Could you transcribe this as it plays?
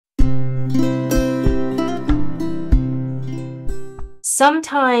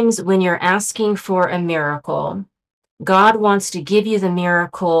sometimes when you're asking for a miracle, God wants to give you the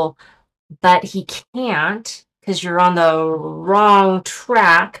miracle, but he can't because you're on the wrong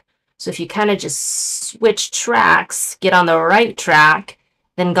track. So if you kind of just switch tracks, get on the right track,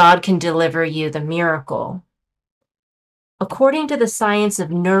 then God can deliver you the miracle. According to the science of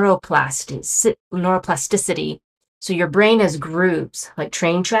neuroplasticity, so your brain has grooves like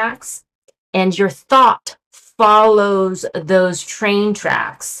train tracks, and your thought follows those train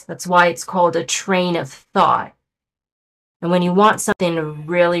tracks. That's why it's called a train of thought. And when you want something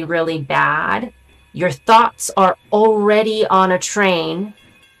really, really bad, your thoughts are already on a train.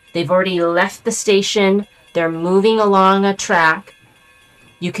 They've already left the station. They're moving along a track.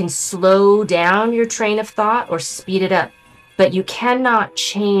 You can slow down your train of thought or speed it up, but you cannot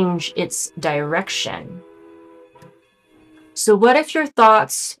change its direction. So what if your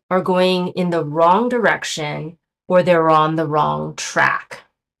thoughts are going in the wrong direction or they're on the wrong track?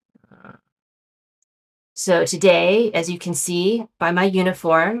 So today, as you can see by my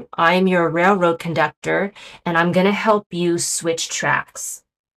uniform, I'm your railroad conductor, and I'm going to help you switch tracks.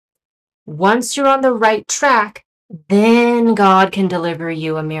 Once you're on the right track, then God can deliver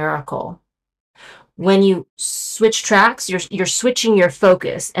you a miracle. When you switch tracks, you're switching your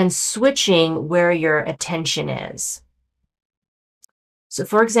focus and switching where your attention is. So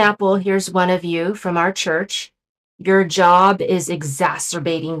for example, here's one of you from our church. Your job is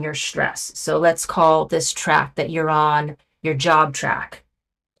exacerbating your stress. So let's call this track that you're on your job track.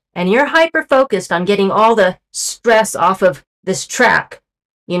 And you're hyper-focused on getting all the stress off of this track,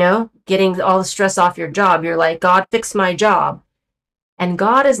 getting all the stress off your job. You're like, God, fix my job. And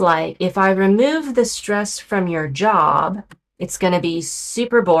God is like, if I remove the stress from your job, it's going to be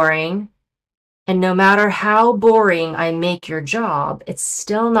super boring. And no matter how boring I make your job, it's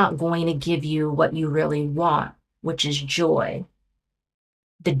still not going to give you what you really want, which is joy.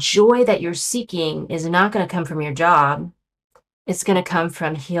 The joy that you're seeking is not going to come from your job. It's going to come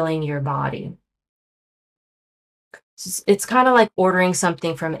from healing your body. It's kind of like ordering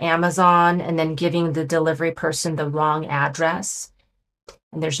something from Amazon and then giving the delivery person the wrong address.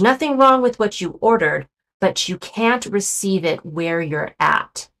 And there's nothing wrong with what you ordered, but you can't receive it where you're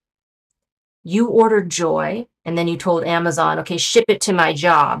at. You ordered joy, and then you told Amazon, okay, ship it to my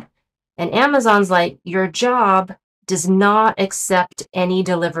job. And Amazon's like, your job does not accept any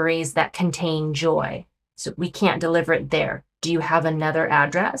deliveries that contain joy. So we can't deliver it there. Do you have another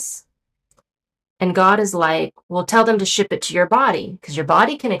address? And God is like, well, tell them to ship it to your body because your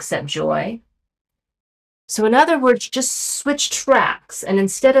body can accept joy. So in other words, just switch tracks. And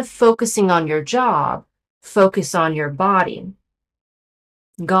instead of focusing on your job, focus on your body.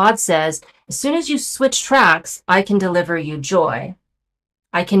 God says, as soon as you switch tracks, I can deliver you joy.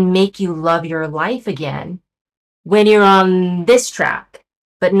 I can make you love your life again when you're on this track,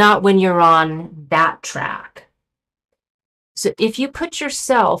 but not when you're on that track. So if you put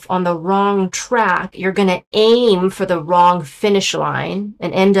yourself on the wrong track, you're going to aim for the wrong finish line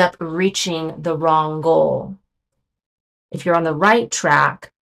and end up reaching the wrong goal. If you're on the right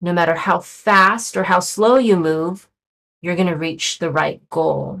track, no matter how fast or how slow you move, you're going to reach the right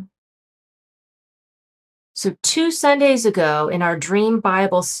goal. So 2 Sundays ago in our Dream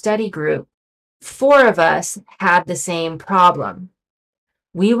Bible study group, 4 of us had the same problem.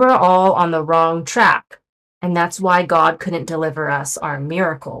 We were all on the wrong track, and that's why God couldn't deliver us our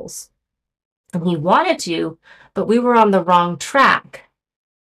miracles. And he wanted to, but we were on the wrong track.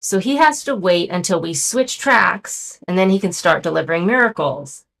 So he has to wait until we switch tracks, and then he can start delivering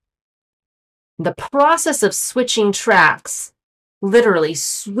miracles. The process of switching tracks, literally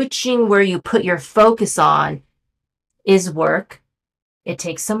switching where you put your focus on, is work. It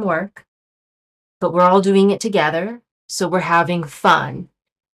takes some work, but we're all doing it together, so we're having fun.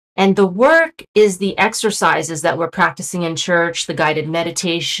 And the work is the exercises that we're practicing in church, the guided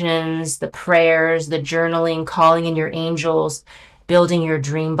meditations, the prayers, the journaling, calling in your angels, building your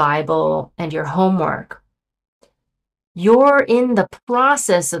dream Bible, and your homework. You're in the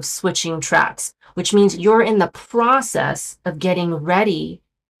process of switching tracks, which means you're in the process of getting ready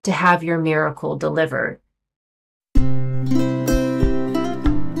to have your miracle delivered.